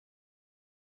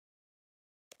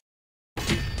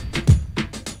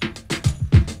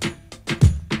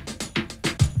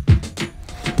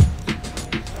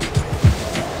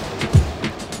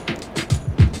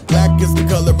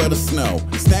color of the snow.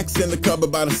 Snacks in the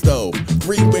cupboard by the stove.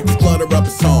 3 wicks clutter up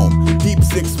his home. Deep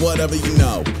 6, whatever you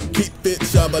know. Keep fit,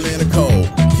 shovel in the cold.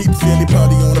 Keep silly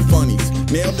party on the funnies.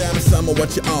 Nail down the summer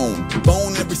what you own.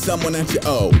 Bone every someone that you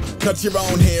owe. Cut your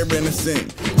own hair in a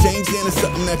sink. Change into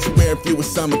something that you wear if you were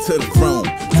summoned to the throne.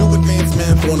 Do advanced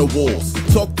math on the walls.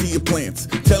 Talk to your plants.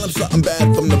 Tell them something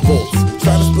bad from the vaults.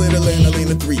 Try to split a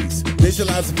lanolin in 3s.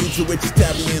 Visualize the future with your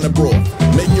tabby in a broth.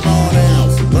 Make your own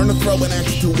house. Learn to throw an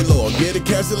axe to a log. Get a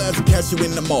castle as a catch you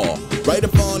in the mall. Write a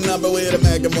phone number with a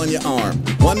magnum on your arm.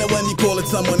 Wonder when you call it,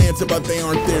 someone answer, but they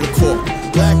aren't there to talk.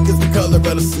 Black is the color of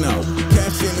the snow.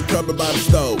 Cash in the cupboard by the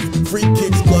stove. Free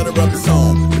kicks clutter up his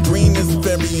home. The green is a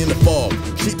fairy in the fog.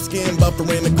 Sheepskin buffer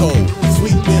in the cold.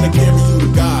 Sweet winter carry you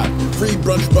to God. Free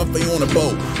brunch buffet on a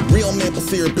boat. Real maple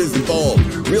syrup is involved.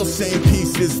 Real shame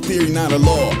peace is a theory, not a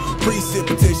law.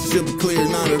 Precipitation should be clear,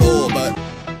 not at all, but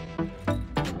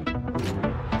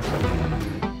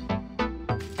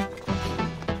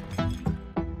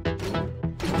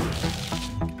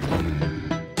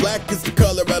black is the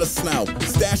color of the snow.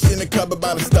 Stash in the cupboard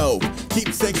by the stove.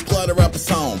 Keepsakes clutter up his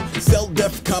home. Cell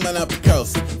death coming up the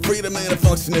coast. Freedom ain't a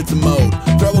function, it's a mode.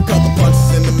 Throw a couple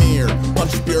punches in the mirror.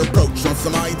 Punch your approach on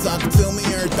somebody talking to me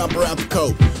or thumper out the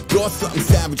coat. Draw something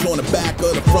savage on the back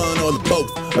or the front or the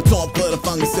both. A taunt for the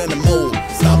fungus and the mold.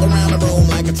 Stop around the room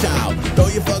like a child. Throw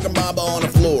your fucking baba on the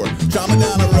floor. Trauma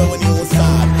down the road and you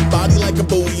inside. Body like a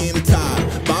buoy in a tide.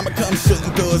 Bomber comes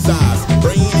shooting through his eyes.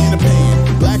 Brain in a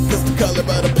pan. Black is the color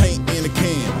of the paint in a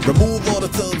can. Remove all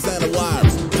the tubes and the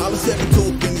wires. Polish every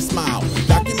tooth and you smile.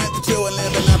 Document the children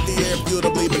living out the air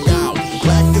beautifully beguiled.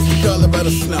 Black is the color of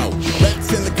the snow.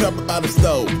 Rats in the cupboard by the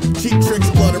stove. Cheap tricks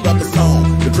clutter up his home.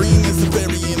 The dream is a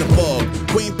fairy in the fog.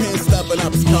 Queen pin stuffing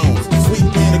up his cones. Sweet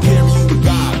man to carry you to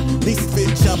God. Least fit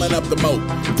chumming up the moat.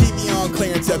 TV on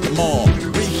clearance at the mall.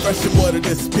 Refreshing water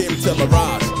disappearing to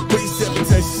mirage.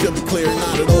 Precipitation should be clear,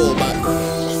 not at all, but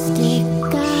stick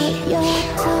out your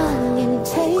tongue and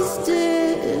taste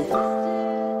it.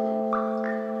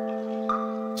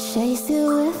 Chase it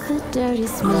with a dirty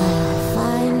smile.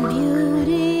 Find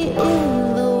beauty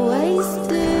in the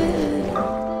wasted.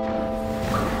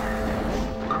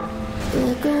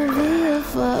 We're gonna be here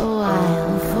for a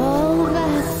while. Fall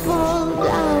back, fall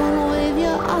down with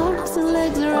your arms and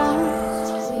legs around.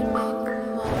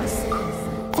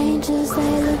 Angels,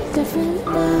 they look different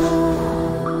now.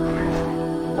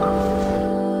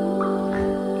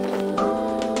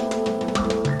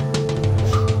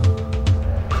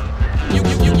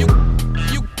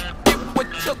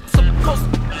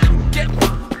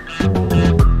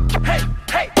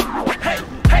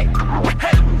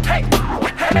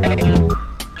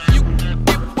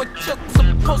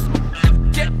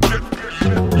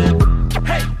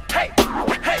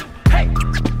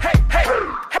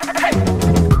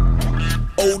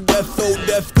 Oh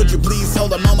death, could you please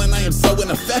hold a moment? I am so in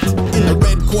effect. In the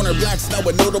red corner, black snow,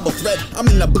 a notable threat. I'm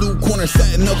in the blue corner,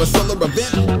 setting over solar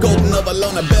event. Golden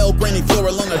Ovalona bell, granny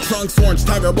floral on the trunks. Orange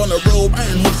tiger on the robe,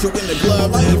 iron horseshoe in the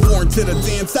glove. I ain't foreign to the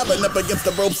dance, I've up against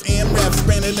the ropes and raps.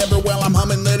 Spanning everywhere while I'm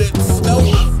humming, let it snow.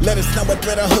 Let it snow, a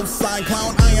threat, a host sign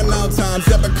clown. I am now times,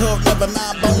 ever cold, never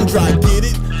not bone dry, get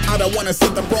it? I don't wanna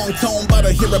set the wrong tone, but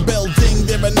I hear a bell ding,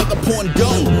 there another porn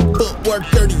go. Footwork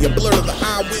dirty, a blur to the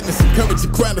eyewitness. Encourage the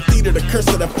crowd to theater, the curse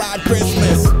of the fried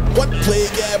Christmas. What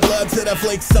plague, add blood to the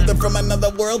flakes, something from another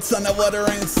world, son of water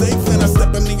ain't safe. And I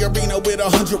step in the arena with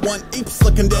 101 apes,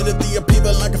 looking dead at the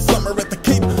upheaval like a summer at the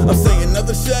Cape. I'm saying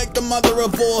another shag, the mother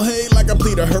of all hate, like a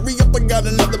pleader. Hurry up, I got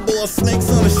another bowl of snakes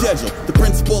on the schedule. The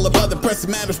principle of other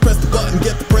pressing matters, press the button,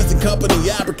 get the present company,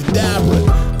 abracadabra.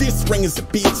 This ring is a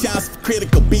beach house for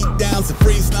critical beatdowns and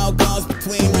free snow calls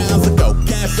between rounds ago.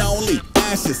 Cash only,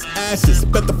 ashes, ashes.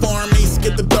 Bet the farm ace,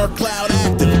 get the dark cloud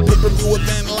active. Pay-per-view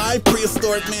event live,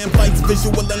 prehistoric man fights,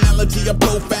 visual analogy of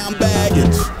profound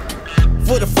baggage.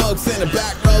 For the folks in the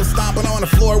back row, stomping on the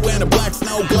floor wearing a black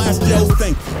snow glass Joe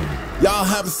think. Y'all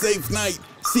have a safe night.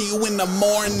 See you in the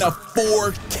morning. The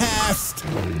forecast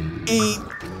ain't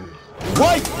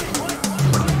right.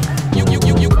 You get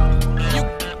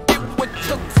what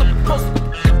you're supposed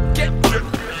to get.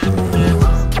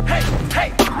 Hey, hey,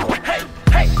 hey,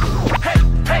 hey, hey,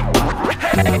 hey,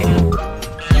 hey.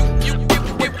 You get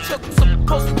what you're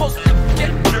supposed to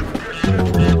get.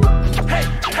 Hey,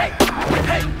 hey, hey,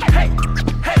 hey,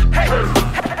 hey, hey.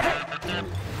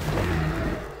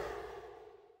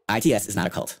 ITS is not a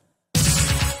cult.